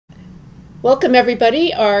Welcome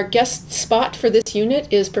everybody. Our guest spot for this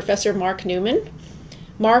unit is Professor Mark Newman.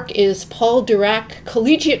 Mark is Paul Dirac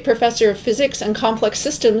Collegiate Professor of Physics and Complex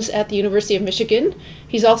Systems at the University of Michigan.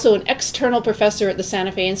 He's also an external professor at the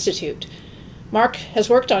Santa Fe Institute. Mark has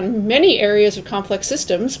worked on many areas of complex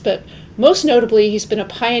systems, but most notably he's been a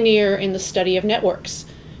pioneer in the study of networks.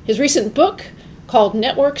 His recent book, called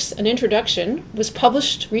Networks: An Introduction, was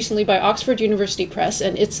published recently by Oxford University Press,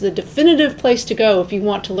 and it's the definitive place to go if you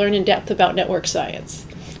want to learn in depth about network science.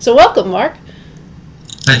 So welcome, Mark.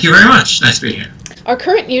 Thank you very much. Nice to be here. Our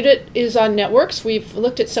current unit is on networks. We've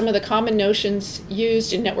looked at some of the common notions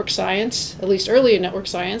used in network science, at least early in network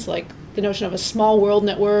science, like the notion of a small world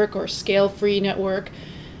network or scale-free network,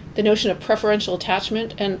 the notion of preferential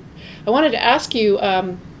attachment. And I wanted to ask you,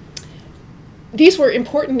 these were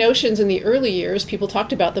important notions in the early years. People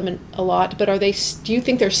talked about them a lot, but do you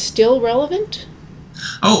think they're still relevant?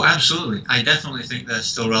 Oh, absolutely. I definitely think they're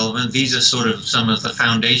still relevant. These are sort of some of the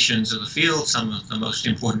foundations of the field, some of the most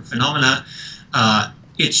important phenomena.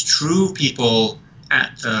 It's true people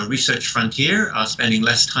at the research frontier are spending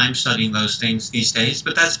less time studying those things these days,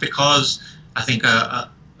 but that's because I think a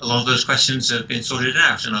lot of those questions have been sorted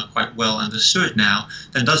out and are quite well understood now.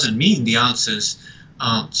 That doesn't mean the answers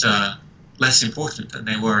aren't less important than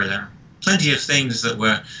they were. There are plenty of things that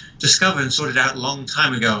were discovered and sorted out a long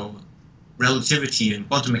time ago, relativity and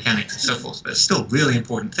quantum mechanics and so forth, but still really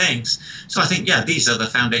important things. So I think, yeah, these are the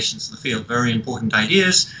foundations of the field, very important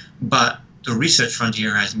ideas, but the research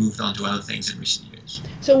frontier has moved on to other things in recent years.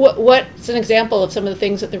 So what's an example of some of the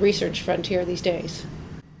things at the research frontier these days?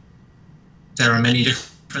 There are many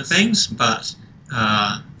different things, but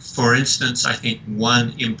for instance, I think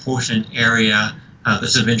one important area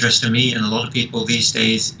that's of interest to me and a lot of people these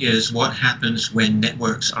days is what happens when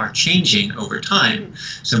networks are changing over time.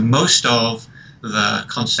 So most of the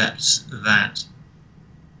concepts that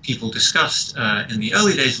people discussed in the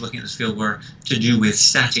early days of looking at this field were to do with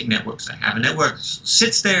static networks. They have a network,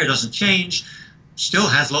 sits there, doesn't change, still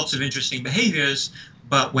has lots of interesting behaviors,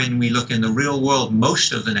 but when we look in the real world,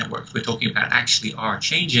 most of the networks we're talking about actually are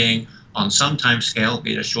changing on some time scale,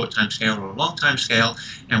 be it a short time scale or a long time scale,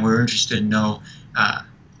 and we're interested to know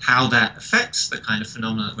how that affects the kind of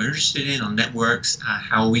phenomena that we're interested in on networks,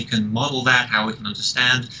 how we can model that, how we can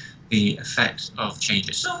understand the effect of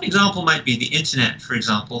changes. So an example might be the internet, for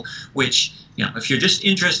example, which, if you're just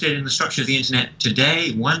interested in the structure of the internet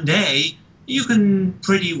today, one day, you can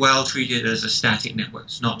pretty well treat it as a static network.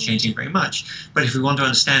 It's not changing very much. But if we want to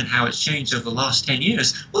understand how it's changed over the last 10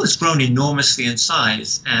 years, well, it's grown enormously in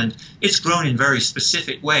size, and it's grown in very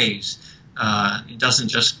specific ways. It doesn't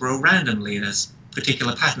just grow randomly. There's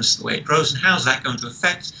particular patterns to the way it grows, and how is that going to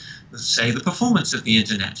affect, say, the performance of the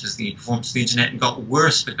internet? Has the performance of the internet got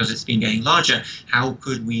worse because it's been getting larger? How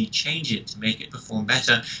could we change it to make it perform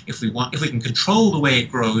better? If we can control the way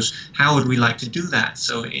it grows, how would we like to do that?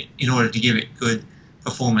 So in order to give it good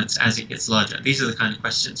performance as it gets larger. These are the kind of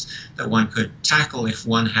questions that one could tackle if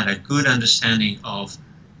one had a good understanding of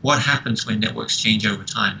what happens when networks change over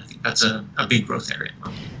time. I think that's a big growth area.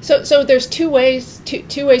 So there's two ways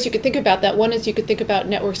you could think about that. One is you could think about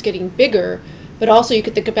networks getting bigger, but also you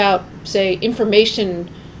could think about, say, information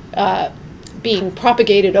being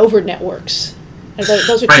propagated over networks. And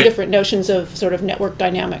those are two different notions of sort of network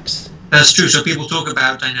dynamics. That's true. So people talk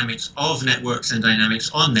about dynamics of networks and dynamics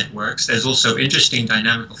on networks. There's also interesting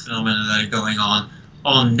dynamical phenomena that are going on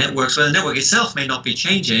networks where the network itself may not be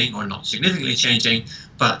changing or not significantly changing,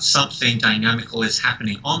 but something dynamical is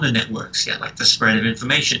happening on the networks, like the spread of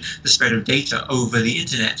information, the spread of data over the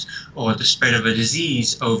internet, or the spread of a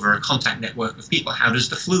disease over a contact network of people. How does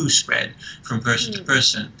the flu spread from person to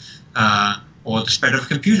person? Or the spread of a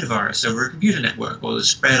computer virus over a computer network, or the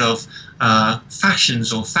spread of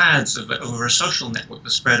fashions or fads over a social network,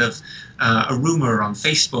 the spread of a rumor on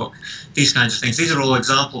Facebook, these kinds of things. These are all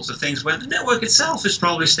examples of things where the network itself is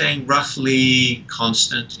probably staying roughly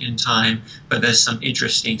constant in time, but there's some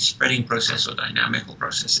interesting spreading process or dynamical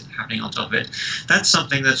process happening on top of it. That's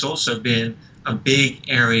something that's also been a big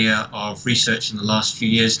area of research in the last few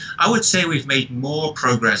years. I would say we've made more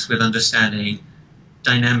progress with understanding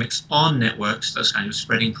dynamics on networks, those kind of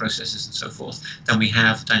spreading processes and so forth, than we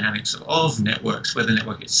have dynamics of networks, where the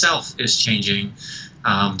network itself is changing.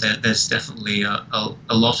 There's definitely a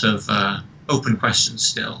lot of open questions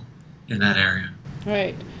still in that area.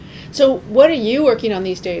 Right. So what are you working on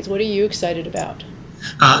these days? What are you excited about?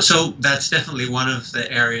 So that's definitely one of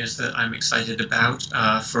the areas that I'm excited about.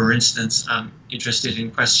 For instance, I'm interested in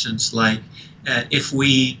questions like if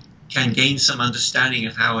we can gain some understanding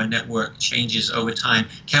of how a network changes over time,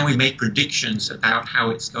 can we make predictions about how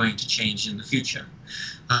it's going to change in the future?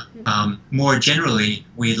 More generally,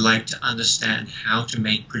 we'd like to understand how to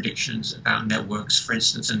make predictions about networks. For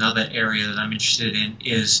instance, another area that I'm interested in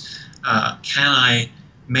is, can I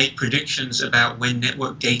make predictions about when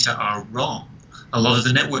network data are wrong? A lot of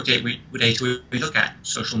the network data we look at,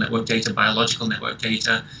 social network data, biological network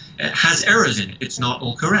data, it has errors in it. It's not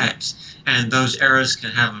all correct. And those errors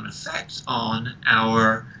can have an effect on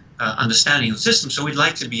our understanding of the system. So we'd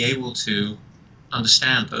like to be able to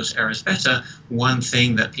understand those errors better. One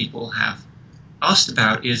thing that people have asked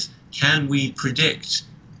about is, can we predict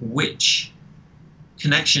which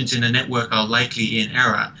connections in a network are likely in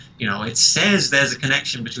error? You know, it says there's a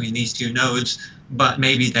connection between these two nodes, but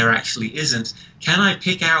maybe there actually isn't. Can I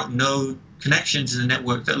pick out node connections in the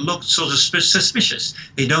network that look sort of suspicious?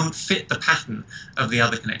 They don't fit the pattern of the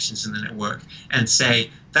other connections in the network, and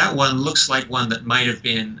say, that one looks like one that might have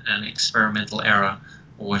been an experimental error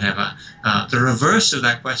or whatever. The reverse of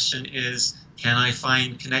that question is, can I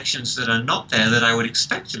find connections that are not there that I would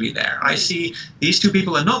expect to be there? I see these two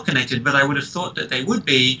people are not connected, but I would have thought that they would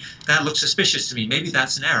be. That looks suspicious to me. Maybe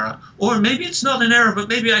that's an error. Or maybe it's not an error, but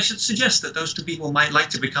maybe I should suggest that those two people might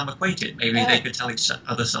like to become acquainted. Maybe they could tell each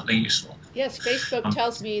other something useful. Yes, Facebook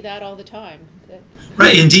tells me that all the time.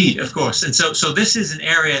 Right, indeed, of course. And so this is an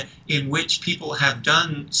area in which people have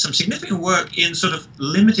done some significant work in sort of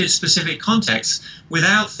limited specific contexts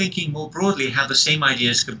without thinking more broadly how the same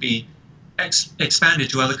ideas could be expanded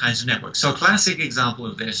to other kinds of networks. So a classic example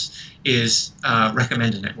of this is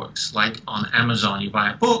recommender networks. Like on Amazon, you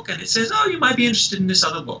buy a book and it says, oh, you might be interested in this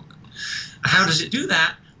other book. How does it do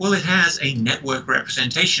that? Well, it has a network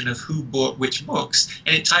representation of who bought which books,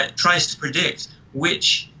 and it tries to predict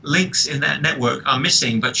which links in that network are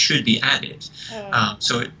missing but should be added.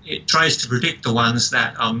 So it tries to predict the ones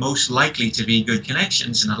that are most likely to be good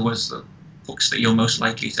connections, in other words, the books that you're most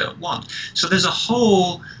likely to want. So there's a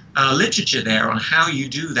whole literature there on how you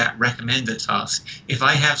do that recommender task. If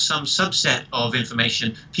I have some subset of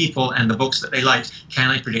information, people and the books that they liked,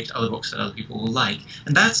 can I predict other books that other people will like?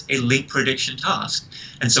 And that's a link prediction task.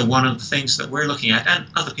 And so one of the things that we're looking at, and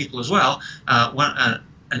other people as well,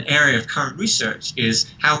 an area of current research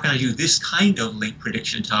is, how can I do this kind of link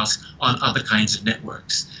prediction task on other kinds of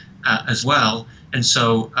networks as well? And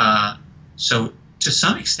so to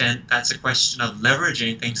some extent, that's a question of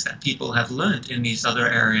leveraging things that people have learned in these other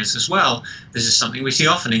areas as well. This is something we see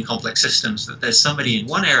often in complex systems, that there's somebody in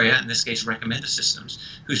one area, in this case recommender systems,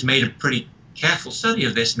 who's made a pretty careful study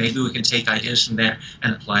of this. Maybe we can take ideas from there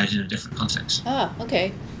and apply it in a different context. Ah,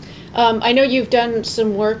 okay. I know you've done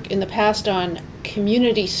some work in the past on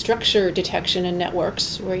community structure detection in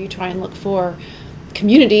networks, where you try and look for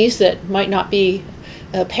communities that might not be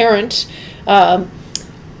apparent.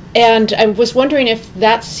 And I was wondering if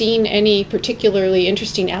that's seen any particularly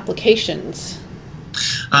interesting applications.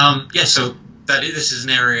 Yes, so this is an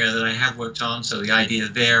area that I have worked on. So the idea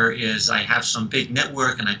there is, I have some big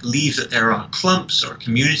network and I believe that there are clumps or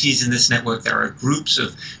communities in this network. There are groups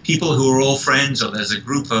of people who are all friends, or there's a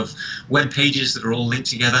group of web pages that are all linked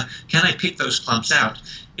together. Can I pick those clumps out?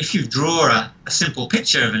 If you draw a simple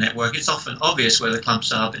picture of a network, it's often obvious where the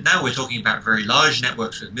clumps are, but now we're talking about very large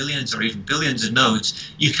networks with millions or even billions of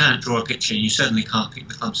nodes. You can't draw a picture, and you certainly can't pick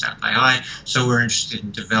the clumps out by eye, so we're interested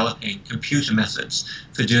in developing computer methods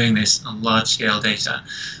for doing this on large-scale data.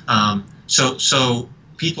 So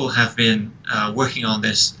people have been working on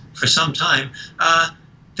this for some time.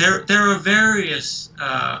 There are various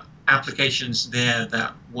applications there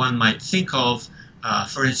that one might think of.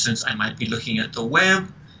 For instance, I might be looking at the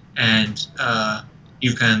web, and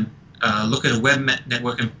you can look at a web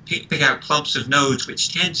network and pick out clumps of nodes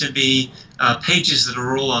which tend to be pages that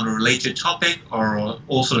are all on a related topic, or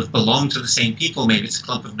all sort of belong to the same people. Maybe it's a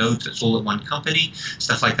clump of nodes that's all at one company,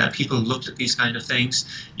 stuff like that. People have looked at these kind of things.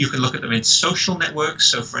 You can look at them in social networks.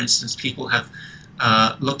 So for instance, people have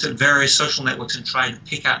looked at various social networks and tried to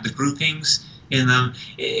pick out the groupings in them.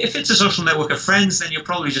 If it's a social network of friends, then you're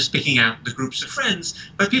probably just picking out the groups of friends.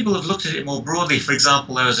 But people have looked at it more broadly. For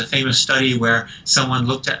example, there was a famous study where someone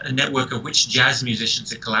looked at a network of which jazz musicians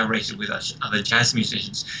had collaborated with other jazz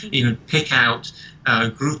musicians. You can pick out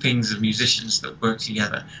groupings of musicians that work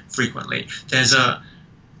together frequently. There's a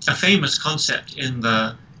famous concept in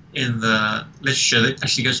the literature that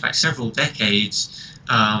actually goes back several decades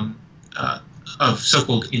of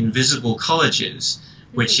so-called invisible colleges,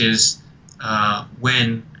 which is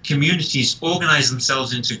when communities organize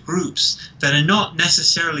themselves into groups that are not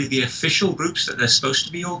necessarily the official groups that they're supposed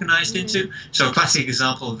to be organized into. So a classic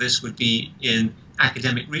example of this would be in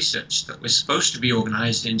academic research, that we're supposed to be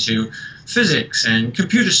organized into physics and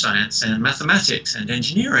computer science and mathematics and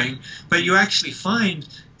engineering, but you actually find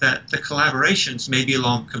that the collaborations may be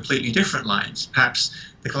along completely different lines. Perhaps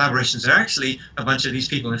the collaborations are actually a bunch of these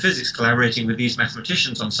people in physics collaborating with these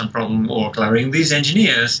mathematicians on some problem, or collaborating with these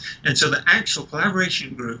engineers. And so the actual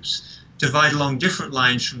collaboration groups divide along different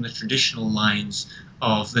lines from the traditional lines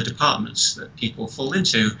of the departments that people fall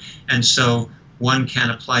into. And so one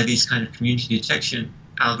can apply these kind of community detection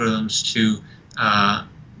algorithms to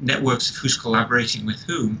networks of who's collaborating with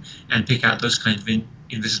whom, and pick out those kind of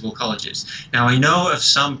invisible colleges. Now, I know of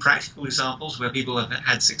some practical examples where people have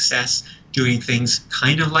had success doing things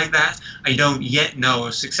kind of like that. I don't yet know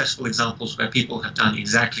of successful examples where people have done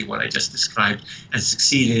exactly what I just described and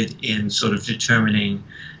succeeded in sort of determining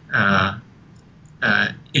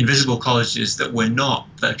invisible colleges that were not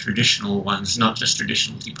the traditional ones, not just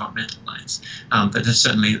traditional departmental lines. But that's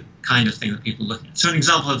certainly the kind of thing that people look at. So an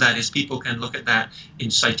example of that is people can look at that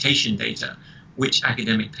in citation data, which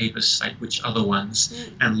academic papers cite which other ones,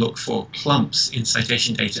 and look for clumps in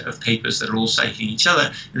citation data of papers that are all citing each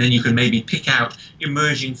other, and then you can maybe pick out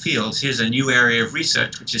emerging fields. Here's a new area of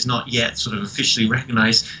research which is not yet sort of officially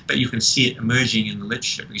recognized, but you can see it emerging in the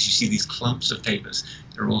literature because you see these clumps of papers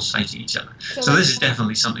that are all citing each other. So this is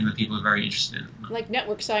definitely something that people are very interested in. Like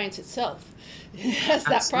network science itself has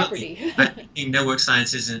that property. I think network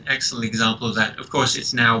science is an excellent example of that. Of course,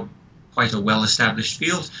 it's now quite a well-established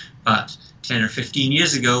field, but 10 or 15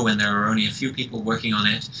 years ago, when there were only a few people working on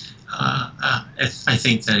it, I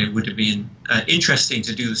think that it would have been interesting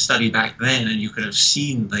to do the study back then, and you could have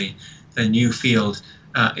seen the new field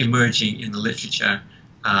emerging in the literature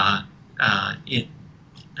and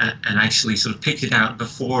actually sort of picked it out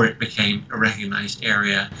before it became a recognized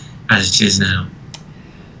area as it is now.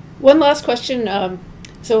 One last question.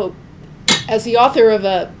 So, as the author of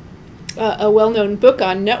a well-known book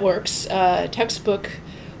on networks, textbook,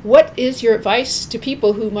 what is your advice to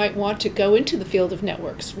people who might want to go into the field of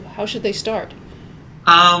networks? How should they start?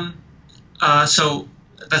 So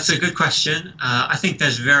that's a good question. I think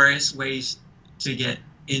there's various ways to get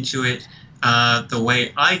into it. The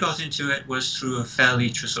way I got into it was through a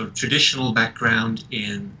fairly sort of traditional background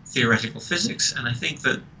in theoretical physics, and I think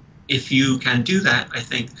that if you can do that, I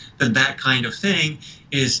think that that kind of thing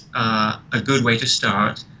is a good way to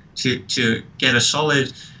start to get a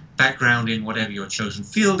solid background in whatever your chosen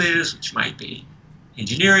field is, which might be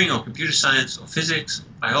engineering or computer science or physics or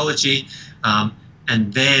biology,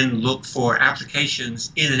 and then look for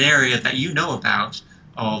applications in an area that you know about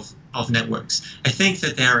of networks. I think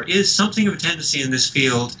that there is something of a tendency in this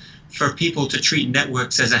field for people to treat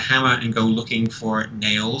networks as a hammer and go looking for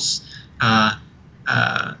nails.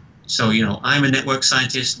 So, you know, I'm a network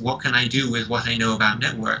scientist, what can I do with what I know about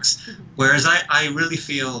networks? Whereas I really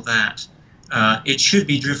feel that it should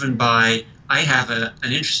be driven by, I have an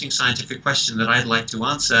interesting scientific question that I'd like to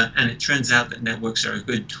answer, and it turns out that networks are a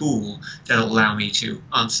good tool that'll allow me to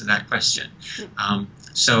answer that question.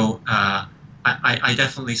 I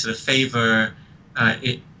definitely sort of favor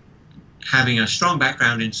having a strong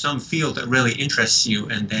background in some field that really interests you,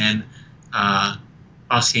 and then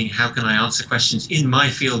asking how can I answer questions in my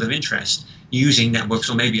field of interest using networks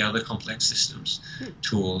or maybe other complex systems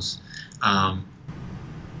tools. All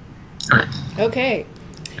right. Okay.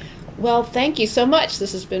 Well, thank you so much.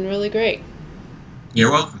 This has been really great.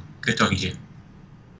 You're welcome. Good talking to you.